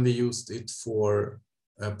 and then we used it for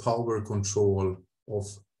power control of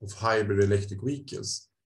hybrid electric vehicles.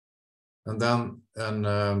 And then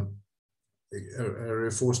a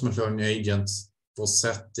reinforcement learning agent was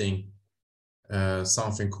setting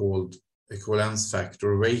something called equivalence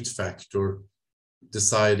factor, weight factor,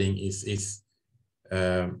 deciding if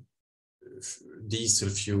diesel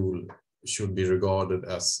fuel should be regarded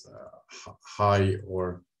as high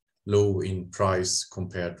or low in price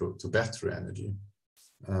compared to battery energy.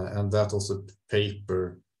 And that also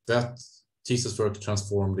paper, that thesis work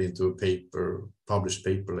transformed into a paper, published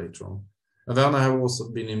paper later on. And then I have also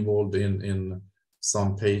been involved in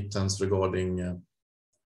some patents regarding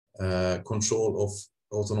control of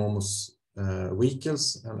autonomous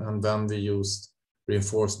vehicles, and then we used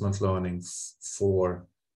reinforcement learning for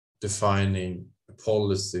defining a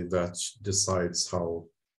policy that decides how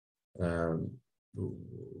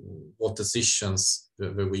what decisions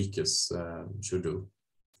the vehicles should do.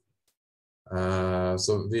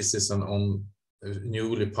 So this is a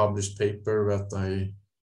newly published paper that I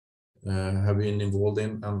have been involved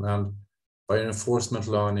in, and by reinforcement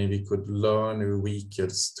learning we could learn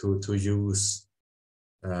vehicles to use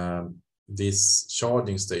this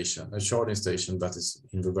charging station, a charging station that is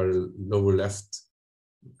in the very lower left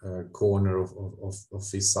corner of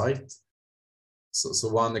this site. So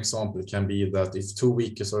one example can be that if two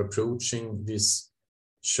vehicles are approaching this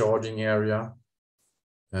charging area,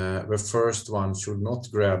 the first one should not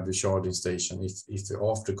grab the charging station if the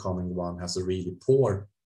aftercoming one has a really poor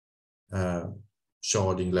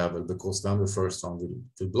charging level, because then the first one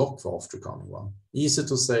will block the aftercoming one. Easy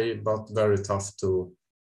to say, but very tough to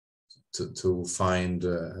find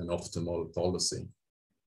an optimal policy.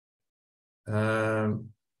 And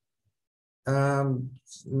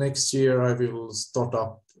next year I will start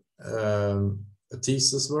up a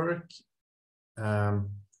thesis work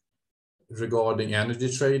regarding energy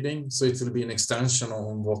trading. So it will be an extension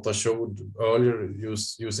on what I showed earlier,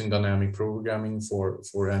 using dynamic programming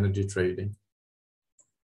for energy trading.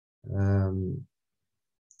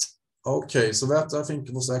 Okay, so that I think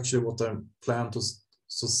was actually what I planned to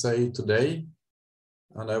say today.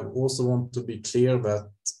 And I also want to be clear that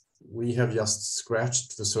we have just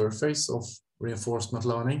scratched the surface of reinforcement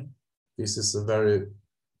learning. This is a very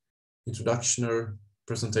introductory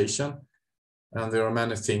presentation, and there are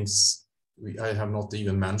many things I have not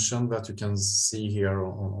even mentioned that you can see here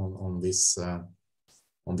on this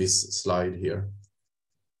slide here.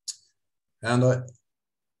 And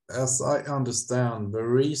as I understand, the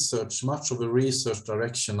research, much of the research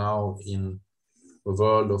direction now in the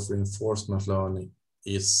world of reinforcement learning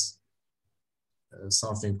is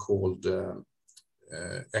something called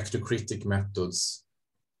actor-critic methods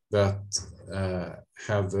that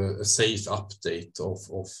have a safe update of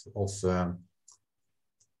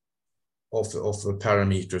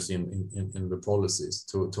parameters in the policies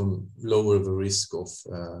to lower the risk of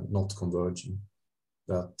not converging.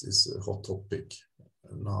 That is a hot topic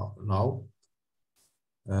now.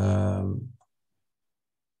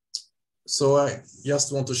 So I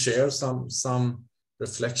just want to share some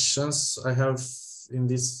reflections I have in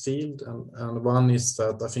this field, and one is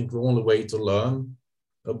that I think the only way to learn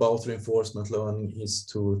about reinforcement learning is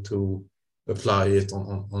to apply it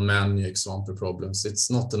on many example problems. It's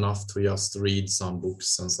not enough to just read some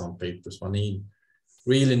books and some papers. One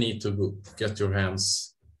really need to get your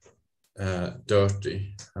hands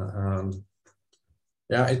dirty, and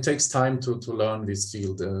yeah, it takes time to learn this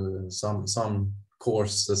field. Some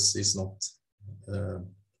courses is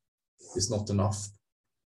not enough.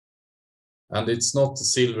 And it's not a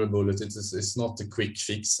silver bullet, it's not a quick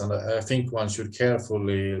fix. And I think one should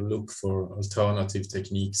carefully look for alternative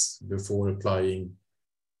techniques before applying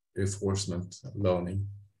reinforcement learning.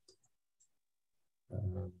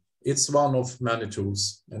 It's one of many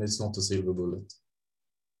tools, and it's not a silver bullet.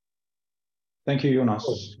 Thank you,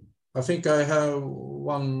 Jonas. I think I have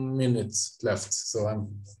 1 minute left, so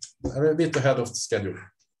I'm a bit ahead of the schedule.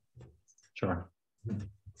 Sure.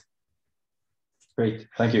 Great,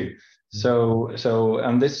 thank you. So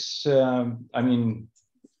and this, I mean,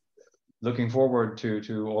 looking forward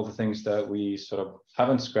to all the things that we sort of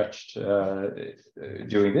haven't scratched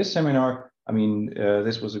during this seminar. I mean,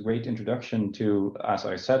 this was a great introduction to, as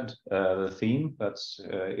I said, the theme.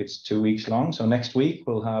 It's 2 weeks long. So next week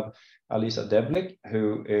we'll have Alisa Devlik,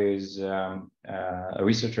 who is a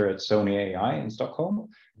researcher at Sony AI in Stockholm,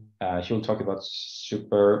 She'll talk about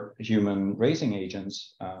superhuman racing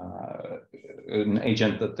agents, an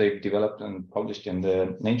agent that they've developed and published in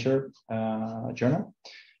the Nature journal.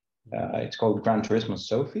 It's called Gran Turismo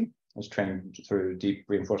Sophie. It was trained through deep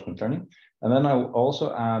reinforcement learning. And then I'll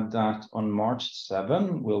also add that on March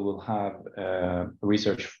 7, we'll have a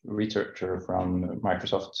researcher from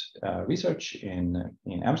Microsoft Research in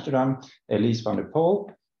Amsterdam, Elise van der Poel,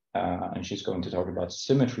 and she's going to talk about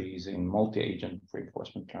symmetries in multi-agent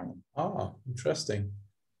reinforcement learning. Ah, interesting.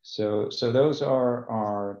 So those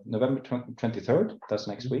are November 23rd, that's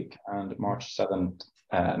next week, and March 7th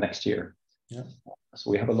next year. Yeah. So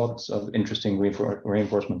we have a lot of interesting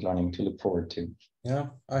reinforcement learning to look forward to. Yeah,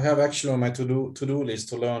 I have actually on my to-do list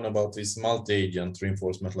to learn about this multi-agent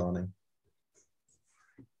reinforcement learning.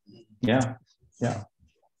 Yeah.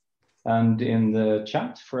 And in the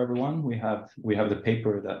chat for everyone, we have the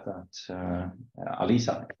paper that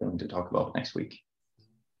Alisa is going to talk about next week.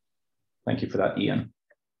 Thank you for that, Ian.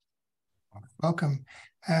 Welcome.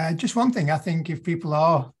 Just one thing, I think if people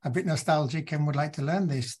are a bit nostalgic and would like to learn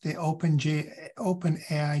this, the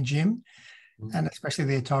OpenAI Gym, and especially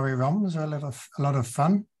the Atari ROMs are a lot of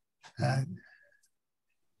fun.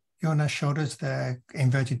 Jonas showed us the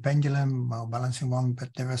inverted pendulum while balancing one, but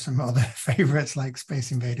there are some other favorites like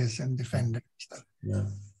Space Invaders and Defender. Yeah,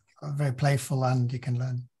 very playful, and you can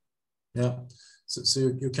learn. Yeah,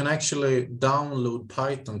 so you can actually download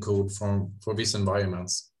Python code for these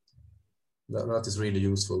environments. That is really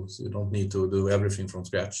useful. So you don't need to do everything from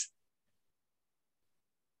scratch.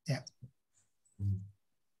 Yeah.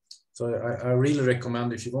 So I really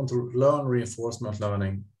recommend, if you want to learn reinforcement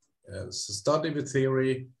learning, so study the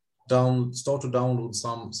theory, start to download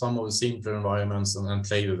some of the simpler environments and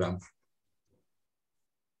play with them.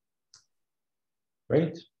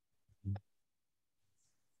 Great.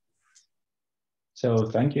 So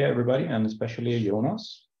thank you, everybody, and especially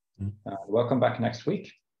Jonas. Welcome back next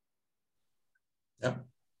week. Yeah,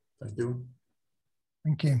 thank you.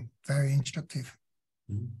 Thank you. Very instructive.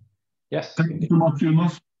 Yes. Thank you so much,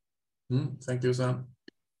 Jonas. Thank you, Sam.